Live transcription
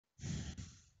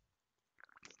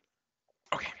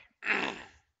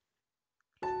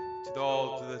To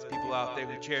those people out there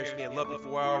who cherish me and love me for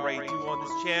what I already do on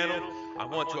this channel, I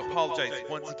want to apologize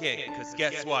once again, because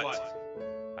guess what?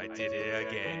 I did it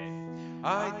again.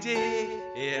 I did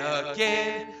it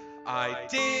again. I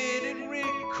didn't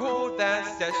record that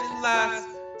session last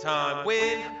time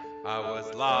when I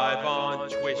was live on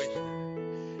Twitch.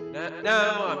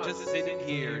 Now I'm just sitting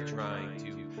here trying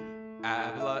to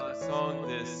add a song.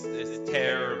 This is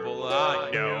terrible, I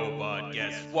know, but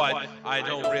guess what? I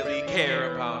don't really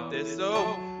care about this.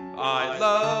 So I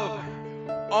love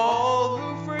all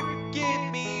who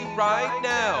forgive me right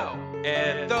now,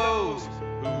 and those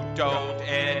who don't,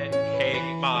 and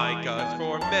hate my guts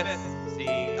for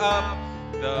messing up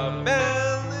the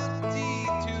melody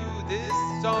to this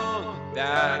song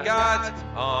that I got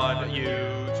on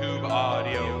YouTube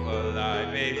audio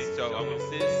alive. So I'm gonna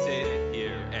sit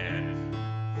here and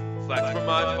flex for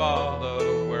my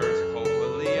followers.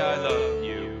 Hopefully I love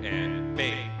you and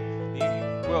maybe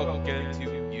we'll get to you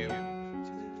to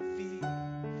VII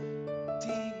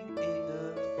in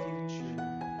the future.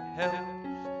 Help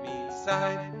me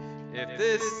decide if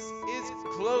this is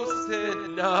close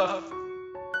enough.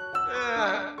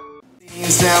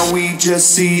 Now we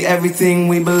just see everything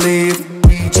we believe.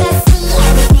 We just see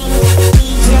everything.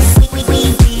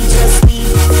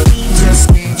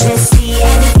 We just see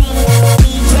everything.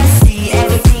 We just see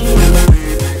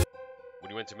everything. When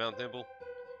you went to Mount Nimble,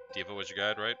 Tifa was your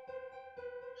guide, right?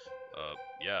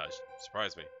 Yeah,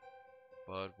 surprised me.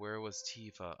 But where was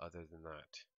Tifa other than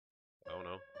that? I don't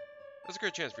know. That's a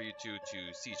great chance for you two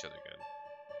to see each other again.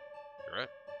 You're right.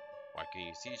 Why can't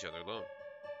you see each other alone?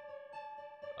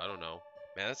 I don't know.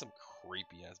 Man, that's some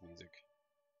creepy ass music.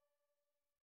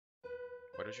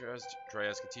 Why don't you try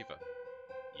asking Tifa?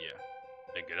 Yeah.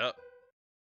 Then get up.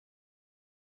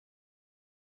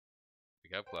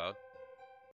 Pick up, Cloud.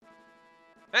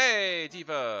 Hey,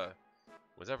 Tifa!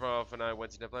 Was Sephiroth and I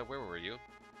went to Neverland? Where were you?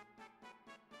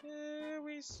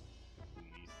 We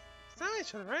saw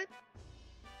each other, right?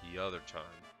 The other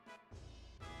time.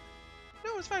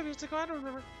 No, it was 5 years ago, I don't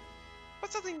remember.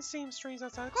 But something seems strange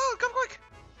outside. Oh, come quick!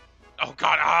 Oh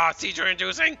god, seizure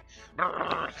inducing!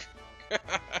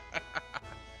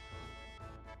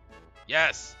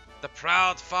 Yes, the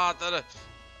proud father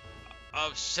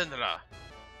of Shinra.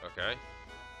 Okay.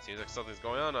 Seems like something's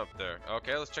going on up there.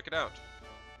 Okay, let's check it out.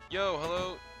 Yo,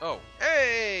 hello. Oh,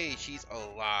 hey! She's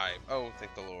alive. Oh,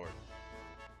 thank the Lord.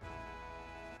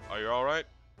 Are you alright?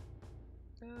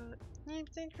 Yeah,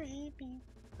 thanks for helping.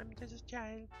 I'm just a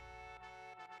child.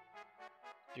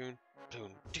 Dune,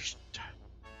 dish.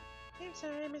 I'm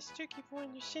sorry, I mistook you for one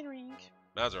of your shin rings.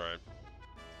 That's alright.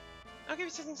 I'll give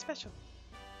you something special.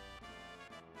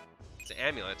 It's an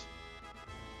amulet.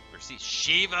 Receive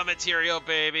Shiva material,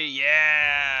 baby.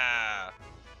 Yeah!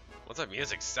 What's that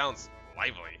music? Sounds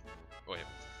lively. Go ahead.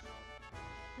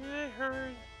 I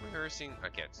heard. Rehearsing. I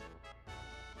can't.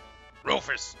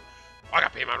 Rufus! I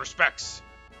gotta pay my respects!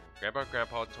 Grandpa and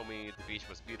Grandpa told me the beach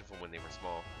was beautiful when they were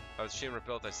small. I was Shinra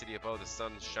built a city above, the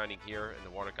sun shining here, and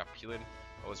the water got peeling.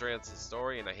 I was ready to the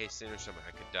story, and I hastened so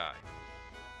I could die.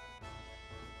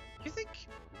 You think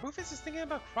Rufus is thinking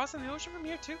about crossing the ocean from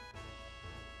here too?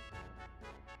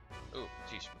 Oh,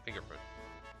 geez, fingerprint.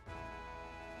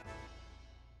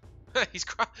 He's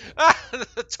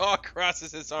the dog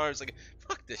crosses his arms like,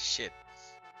 fuck this shit.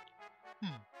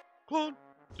 Clone,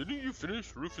 didn't you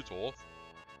finish Rufus off?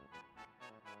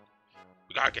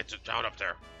 We gotta get to town up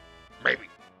there. Maybe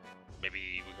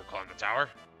we could climb the tower?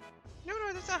 No,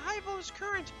 there's a high voltage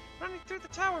current running through the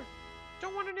tower.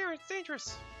 Don't wander near, it's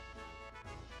dangerous.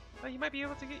 Well, you might be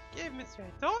able to give Mr.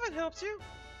 Dolphin helps you.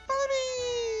 Follow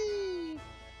me!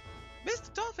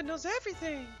 Mr. Dolphin knows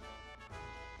everything.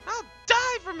 I'll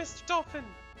die for Mr. Dolphin.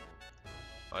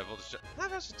 High voltage. High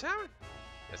voltage tower?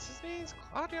 Yes, this means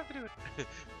Cloud, you have to do it.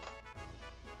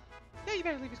 Yeah, you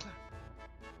better leave it, Cloud.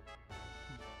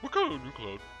 What kind of new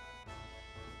Cloud?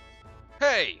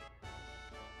 Hey!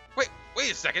 Wait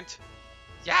a second!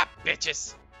 Yeah,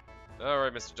 bitches!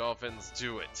 Alright, Mr. Dolphin, let's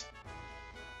do it.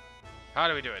 How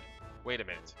do we do it? Wait a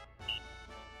minute.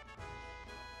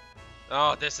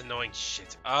 Oh, this annoying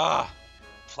shit.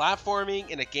 Platforming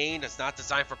in a game that's not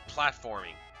designed for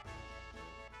platforming.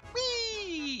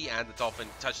 Whee! And the dolphin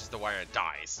touches the wire and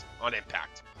dies on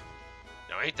impact.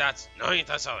 Now ain't that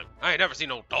something? I ain't never seen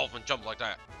no dolphin jump like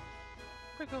that.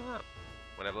 Quick, go up.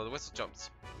 When I blow the whistle, jumps.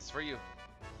 It's for you.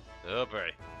 Oh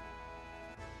boy.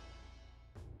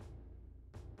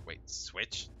 Wait,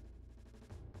 switch?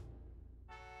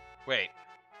 Wait.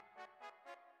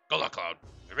 Good luck, Cloud.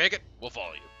 If you make it, we'll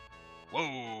follow you.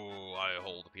 Whoa! I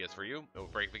hold the PS for you. It will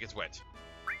break if it gets wet.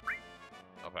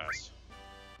 I'll pass.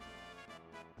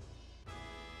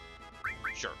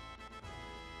 Sure.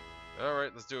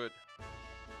 Alright, let's do it.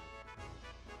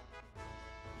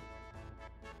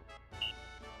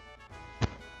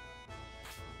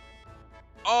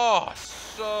 Oh,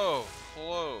 so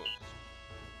close.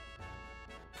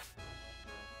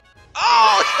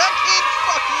 Oh, second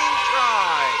fucking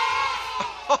try!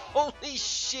 Holy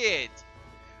shit!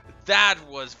 That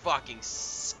was fucking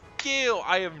skill.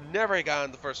 I have never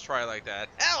gotten the first try like that.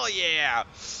 Hell yeah!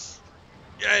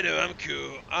 I know, I'm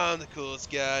cool. I'm the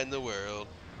coolest guy in the world.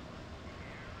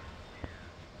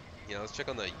 Yeah, let's check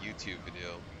on the YouTube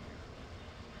video.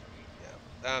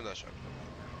 Yeah, I'm not sure.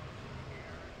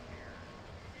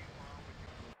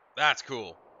 That's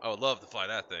cool. I would love to fly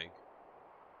that thing.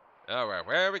 Alright,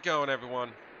 where are we going,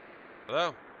 everyone?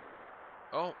 Hello?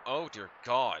 Oh dear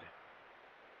God.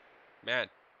 Man,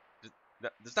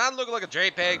 does that look like a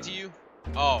JPEG to you?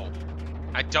 Oh,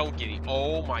 I don't get it.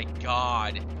 Oh my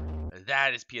God.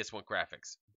 That is PS1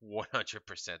 graphics.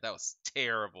 100%. That was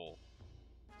terrible.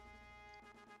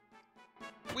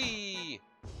 Whee!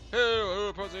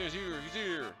 Hey, President is here. He's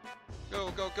here.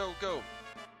 Go, go, go, go.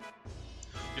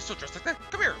 You're still dressed like that?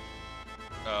 Come here.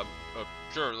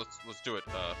 Sure. Let's do it.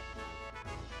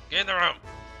 Get in the room.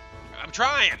 I'm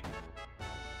trying.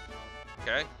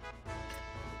 Okay.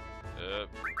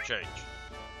 Change.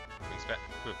 Brings back.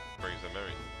 Brings the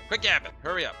memory. Quick, Gavin.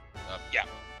 Hurry up. Yeah.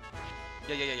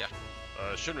 Yeah.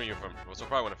 Shouldn't you from? Was so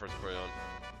proud when I first put it on.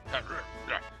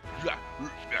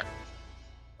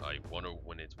 I wonder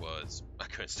when it was. I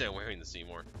couldn't stand wearing this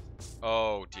anymore.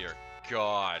 Oh dear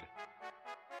God.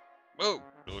 Whoa!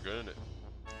 Look good in it.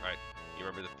 Alright, you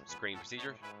remember the screen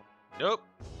procedure? Nope.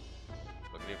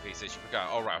 Look at your face says you forgot.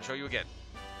 Alright, I'll show you again.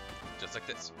 Just like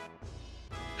this.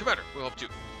 Commander, we'll help too.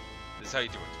 This is how you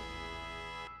do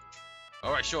it.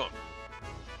 Alright, show him.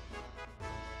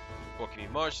 Welcome me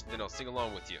march, then I'll sing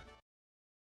along with you.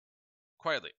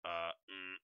 Quietly.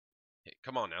 Hey,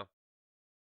 come on now.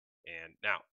 And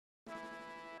now.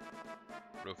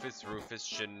 Rufus,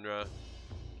 Shinra.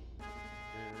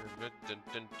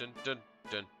 Dun.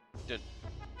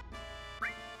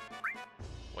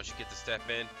 Once you get the step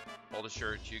in, hold the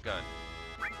shirt to your gun.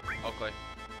 Okay.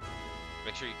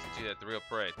 Make sure you can see that at the real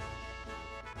parade.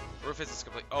 Rufus is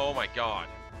complete. Oh my God.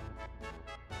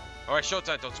 Alright,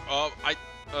 showtime. Don't. Oh, I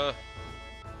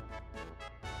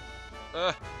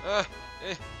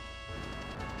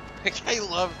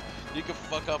love you can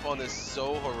fuck up on this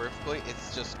so horrifically.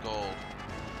 It's just gold.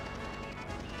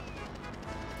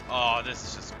 Oh, this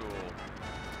is just cool.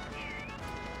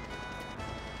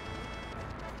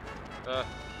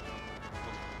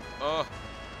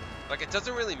 Like it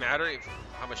doesn't really matter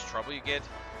how much trouble you get.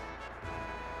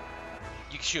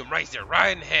 You can shoot him right there,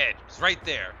 right in the head. It's right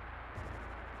there.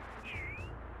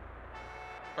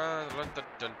 Oh,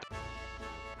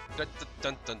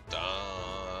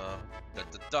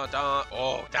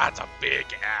 that's a big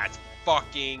ass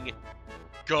fucking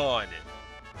gun.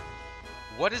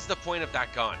 What is the point of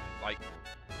that gun? Like,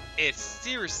 it's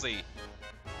seriously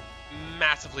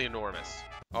massively enormous.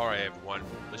 Alright, everyone,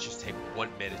 let's just take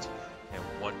 1 minute, and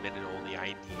 1 minute only I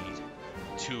need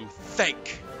to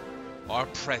thank our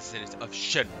president of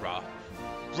Shinra,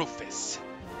 Rufus,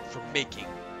 for making,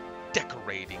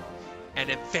 decorating, and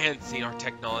advancing our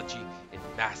technology in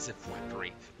massive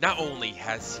weaponry. Not only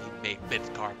has he made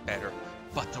Midgard better,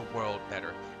 but the world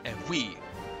better. And we,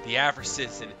 the average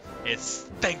citizen, is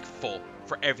thankful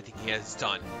for everything he has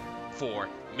done for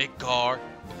Midgard,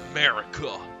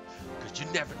 America. Because you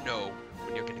never know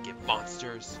when you're going to get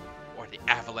monsters or the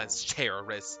avalanche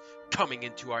terrorists coming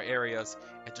into our areas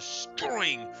and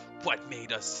destroying what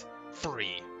made us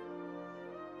free.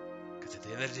 Because at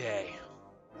the end of the day,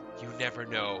 you never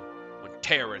know when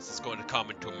terrorists is going to come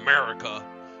into America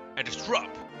and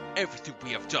disrupt everything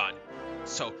we have done.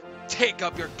 So take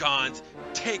up your guns,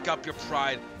 take up your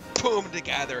pride, put them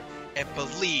together, and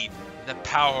believe in the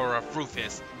power of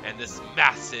Rufus and this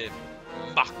massive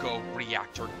Mako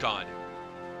reactor gun.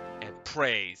 And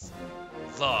praise,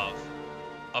 love,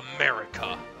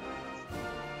 America.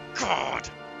 God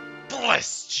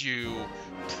bless you,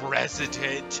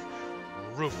 President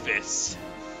Rufus.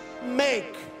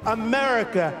 Make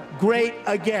America great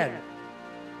again.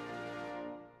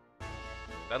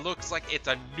 That looks like it's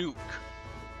a nuke.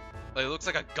 It looks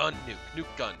like a gun nuke.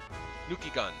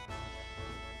 Nuke gun.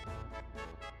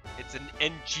 It's an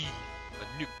NG, a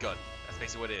nuke gun. That's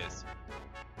basically what it is.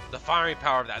 The firing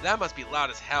power of that must be loud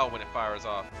as hell when it fires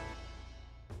off.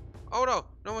 Oh no,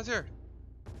 no one's here.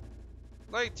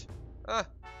 Late. Okay,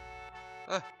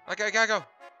 I gotta go.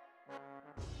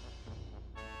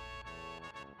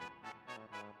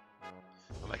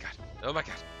 Oh my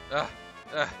god.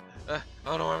 I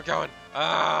don't know where I'm going.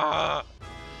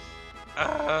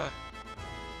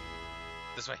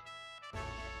 This way.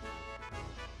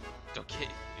 Don't get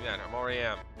you man, I'm already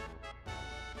am.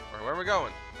 Alright, where are we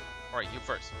going? Alright, you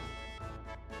first.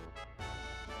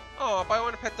 Oh, but I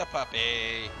want to pet the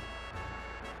puppy.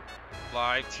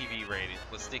 Live TV rating.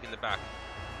 Let's sneak in the back.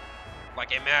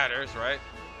 Like it matters, right?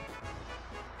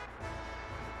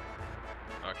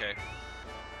 Okay.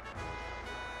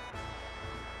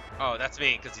 Oh, that's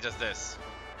me, because he does this.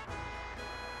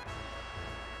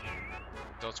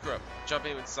 Don't screw up. Jump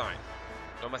in with sign.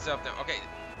 Don't mess it up now. Okay.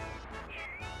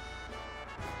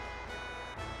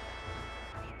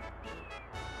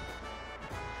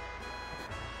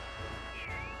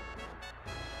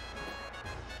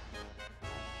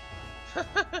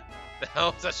 The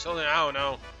hell is that shoulder? I don't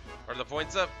know. Are the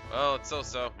points up? Oh, it's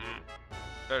so-so.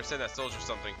 Better send that soldier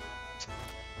something.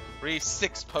 Read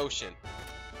 6 potion.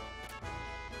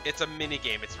 It's a mini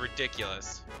game. It's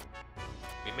ridiculous.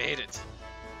 We made it.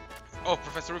 Oh,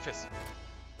 Professor Rufus.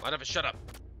 Line up and shut up.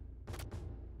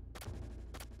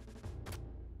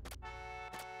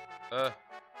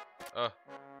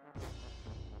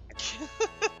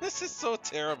 This is so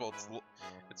terrible.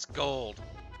 It's gold.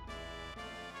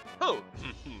 Oh,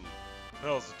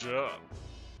 how's the job?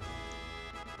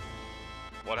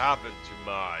 What happened to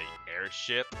my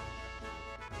airship?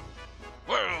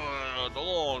 Well, the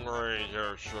long-range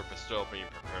airship is still being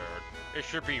prepared. It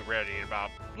should be ready in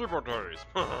about 3 more days.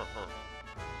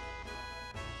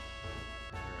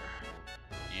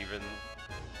 Even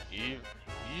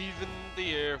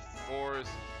the Air Force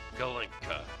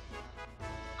Galinka.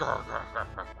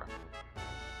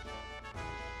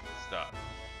 Stop.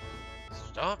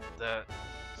 Stop that.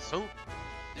 So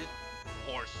did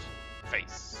horse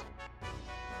face.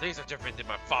 Things are different than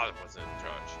my father was in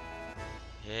charge.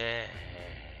 Yeah.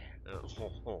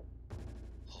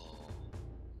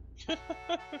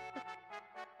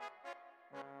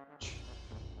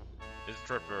 It's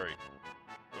Tripberry.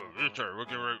 It's her. We'll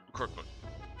get ready quickly.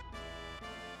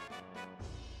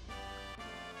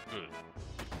 Good.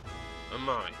 Am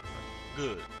I?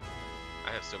 Good.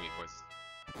 I have so many voices.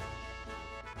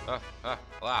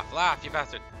 Laugh, you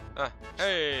bastard.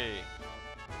 Hey.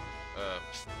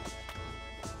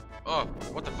 Oh,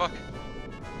 what the fuck?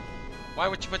 Why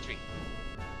would you punch me?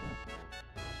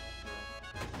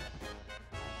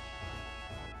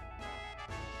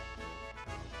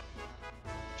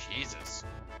 Jesus.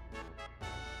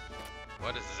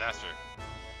 What a disaster.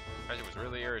 I was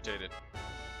really irritated.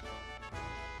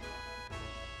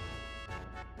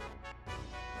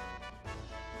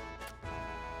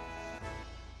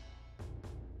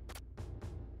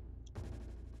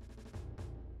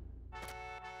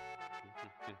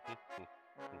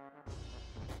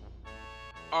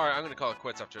 Alright, I'm gonna call it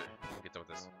quits after we get done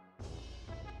with this.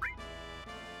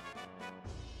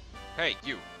 Hey,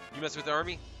 you mess with the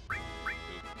army? Who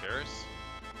cares?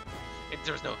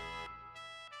 There's no...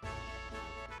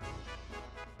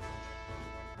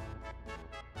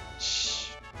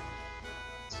 Shh.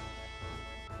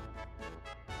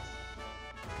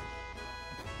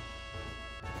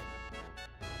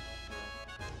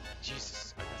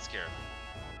 Jesus, I got scared.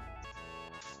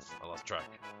 I lost track.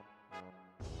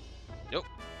 Nope,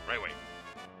 right way.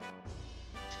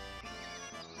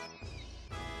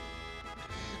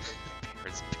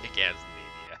 Parents big ass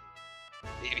media.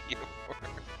 Navy uniform.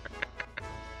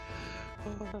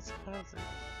 Oh, that's classic.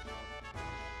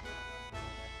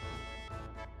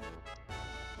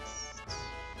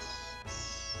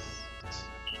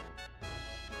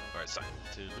 Alright, sign.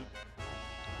 To loop.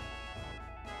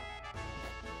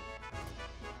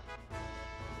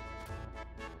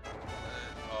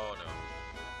 Oh no.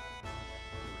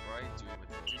 Do it right, do it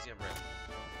with enthusiasm red.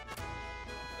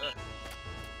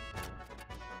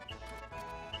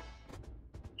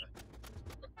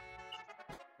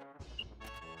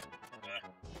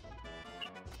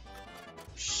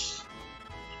 Shh.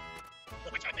 Oh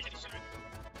my god, I think I should.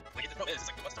 Like, the problem is, it's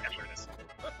like the Western everywhere in this.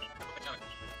 Oh my god.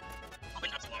 Oh my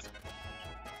god, I'm so lost.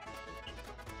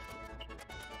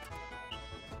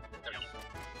 There we go.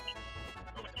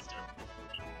 Oh my god, it's terrible.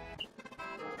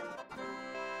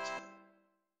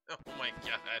 Oh my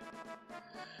god.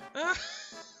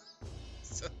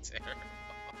 So terrible.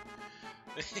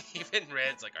 Even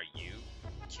Red's like, are you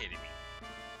kidding me?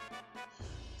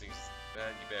 Things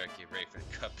bad, you better get ready for the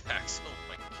cutbacks. Oh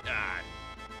my god.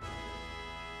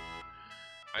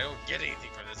 I don't get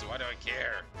anything from this, why do I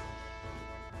care?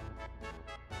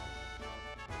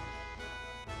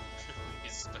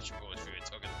 These special rules for your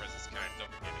token of the presence kind,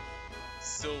 don't forget it.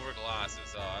 Silver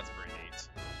glasses, oh that's pretty neat.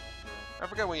 I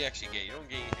forgot what you actually get. You don't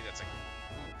get anything that's like,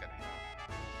 ooh,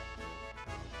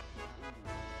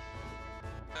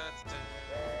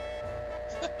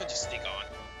 got just sneak on.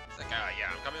 It's like,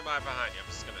 yeah, I'm coming by behind you. I'm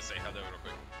just gonna say hello real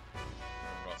quick.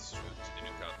 Across the street to the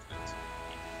new continent.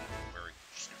 Very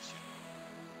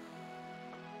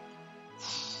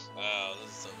wow,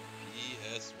 this is some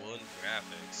PS1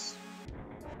 graphics.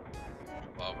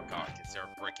 Oh my god, is there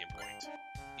a breaking point?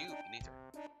 You need to.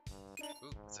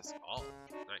 Ooh, what's this? Oh,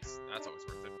 nice. That's always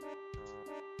worth it.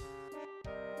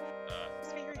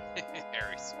 It's Harry.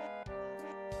 Harry's.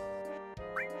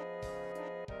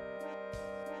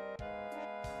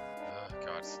 Oh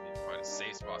god, just need to find a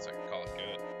safe spot so I can call it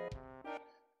good.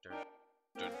 Dun,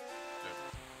 dun, dun.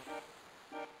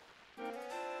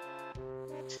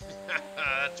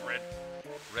 That's red.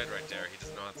 Red right there. He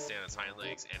doesn't know how to stand on his hind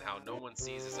legs, and how no one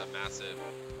sees is a massive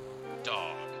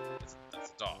dog.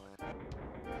 That's a dog.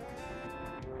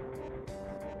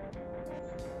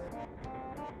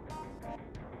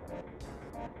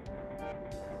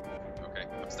 Okay,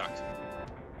 I'm stuck.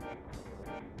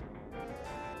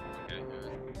 Okay,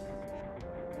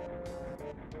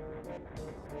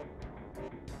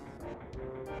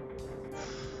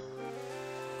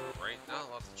 Alright, not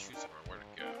a lot to choose from where to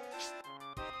go.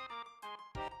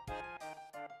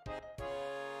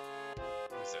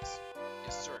 Who's this?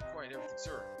 Yes, sir. Quiet everything,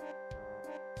 sir.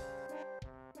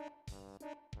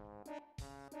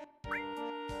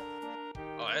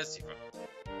 Oh, that's Tifa.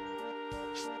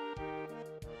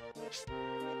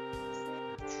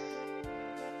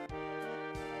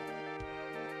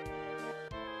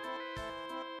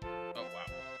 Oh, wow.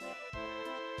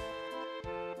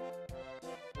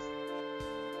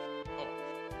 Oh,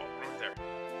 right there.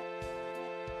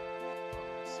 Oh,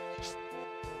 thank you.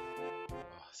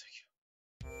 Oh, thank you.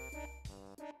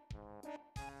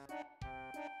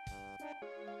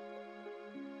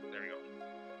 There we go.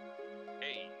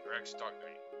 Hey, you're actually talking to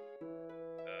me.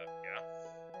 Yeah?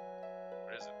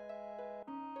 What is it? I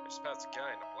just passed a guy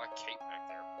in a black cape back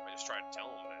there. I just tried to tell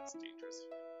him that it's dangerous.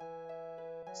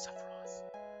 Sephiroth.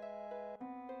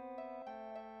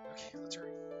 Okay, let's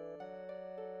hurry.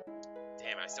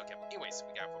 Damn, I still can't. Anyways,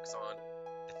 we gotta focus on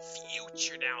the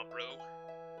future now, bro.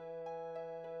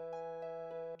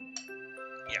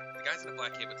 Yeah, the guys in the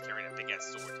black cape with carrying a big ass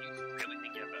sword. You really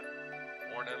think you have to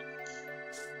warn him?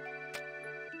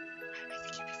 I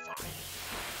think you'd be fine.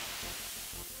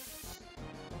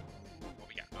 What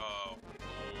we got? Oh.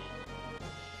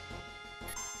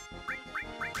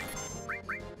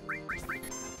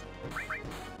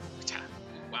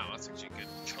 Wow, that's actually a good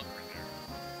chunk right there.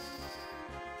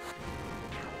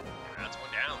 Yeah, that's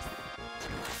one down.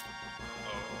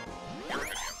 Oh. You're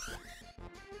good.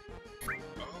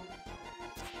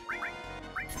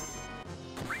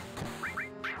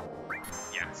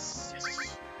 Yes.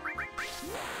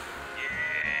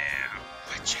 Yeah.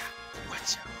 Watcha.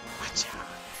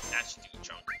 That should do a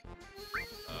chunk.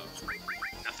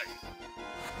 Nothing.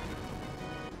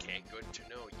 Okay, good to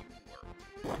know you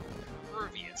were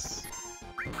impervious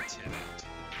to that.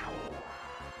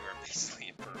 You are basically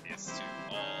impervious to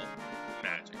all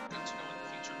magic. Good to know in the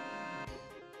future.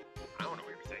 I don't know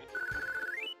everything.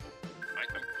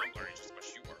 I'm learning just as much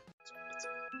as you are. So let's.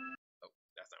 Oh,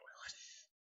 that's not what I wanted.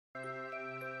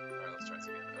 Alright, let's try this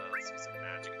again. Let's see some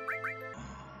magic.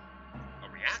 A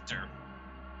reactor?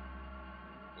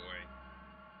 Boy.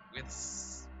 We have to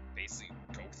basically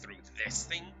go through this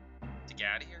thing to get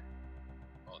out of here?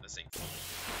 Oh, this ain't fun.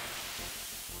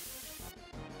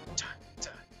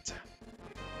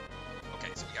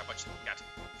 Okay, so we got a bunch of. We got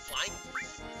flying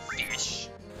fish.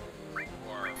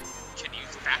 Or can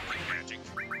use vacuum magic.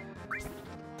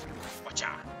 Watch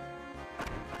out.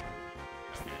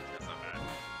 Okay, that's not bad.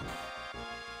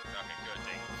 Okay, good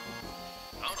thing.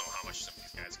 I don't know how much some of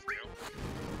these guys can do.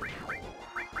 I'm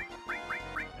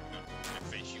gonna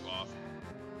face you off.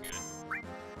 Good.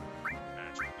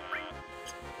 Magic.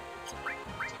 Come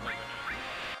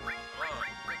on,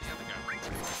 where's the other guy? There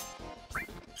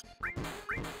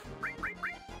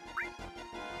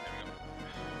we go.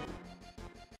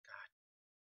 God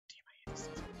damn, I hate this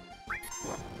thing.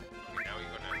 Okay, now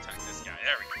we're gonna attack this guy.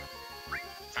 There we go.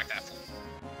 Attack that fool.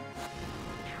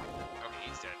 Okay,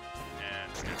 he's dead. And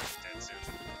this guy's dead soon.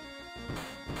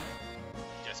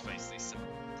 Just basically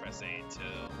press A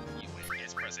until you win.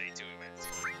 Yes, press A until he wins.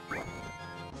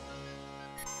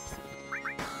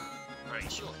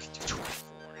 Alright, sure, can do 24.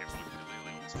 Everyone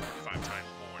really is 45 times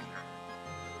more than her.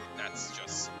 That's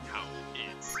just how it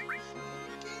is.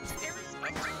 Against Ares up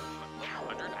to level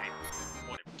 100. I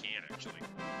want if we can, actually.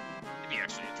 It'd be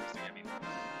actually interesting. I mean,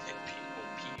 hit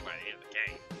OP by the end of the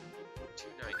game.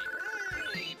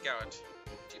 290. Hey, you've got.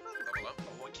 Do you want to level up?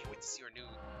 Oh, I can't wait to see our new.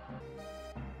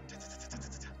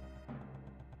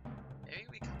 Maybe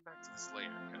we come back to this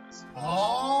later, because.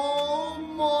 Oh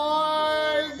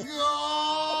my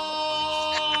god!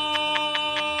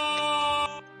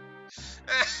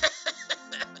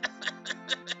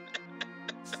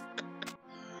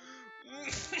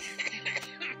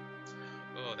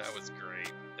 was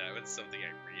great. That was something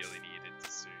I really needed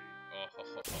to see. Oh,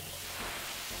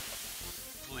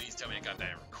 please tell me I got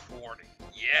that recording.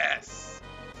 Yes!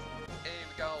 Hey,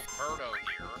 we got Alberto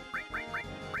here.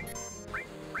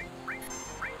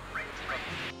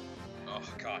 Oh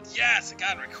god, yes! I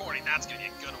got a recording. That's gonna be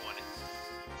a good one.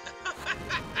 I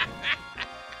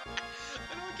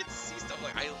don't get to see stuff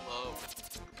like I love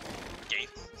game.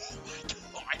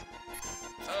 Oh my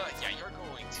god. Yeah, you're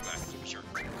going to use your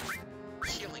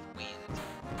healing wind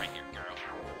right here, girl.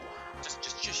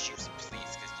 Just use it,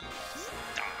 please, because you almost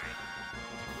died.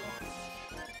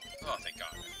 Oh, thank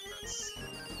God. That's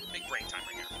big brain time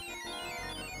right here.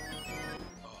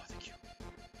 Oh, thank you.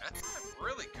 That's a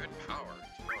really good power,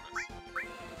 to be honest.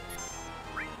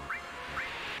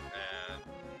 And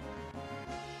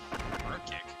bird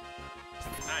kick.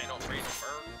 I ain't no afraid of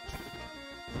bird.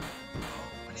 Oh,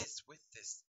 what is with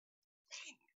this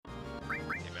thing?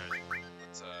 Hey man,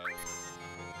 let's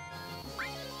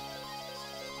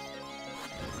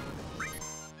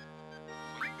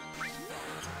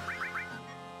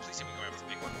please see me go after the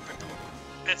big one.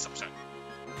 And some sun.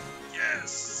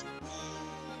 Yes!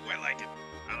 Ooh, I like it.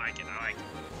 I like it.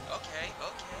 Okay.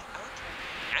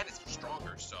 And it's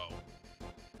stronger, so.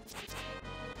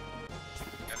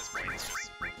 At this point, it's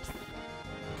just.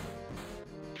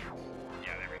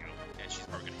 Yeah, there we go. And she's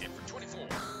probably gonna hit for 24.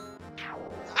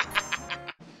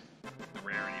 The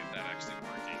rarity of that actually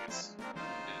working is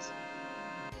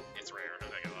it's rare, I'm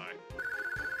not gonna lie.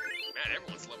 Man,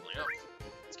 everyone's leveling up.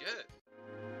 It's good.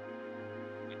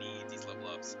 We need these level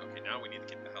ups. Okay, now we need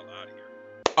to get the hell out of here.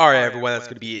 Alright everyone, that's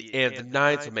going to be it and the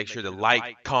night, so make sure to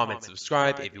like, comment,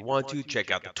 subscribe if you want to.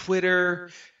 Check out the Twitter,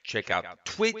 check out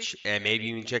Twitch, and maybe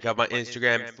even check out my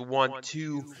Instagram if you want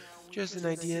to. Just an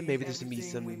idea, maybe there's going to be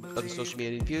some other social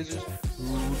media infusers,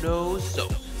 who knows. So,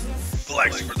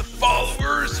 flex for the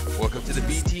followers, welcome to the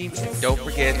B team, and don't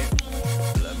forget,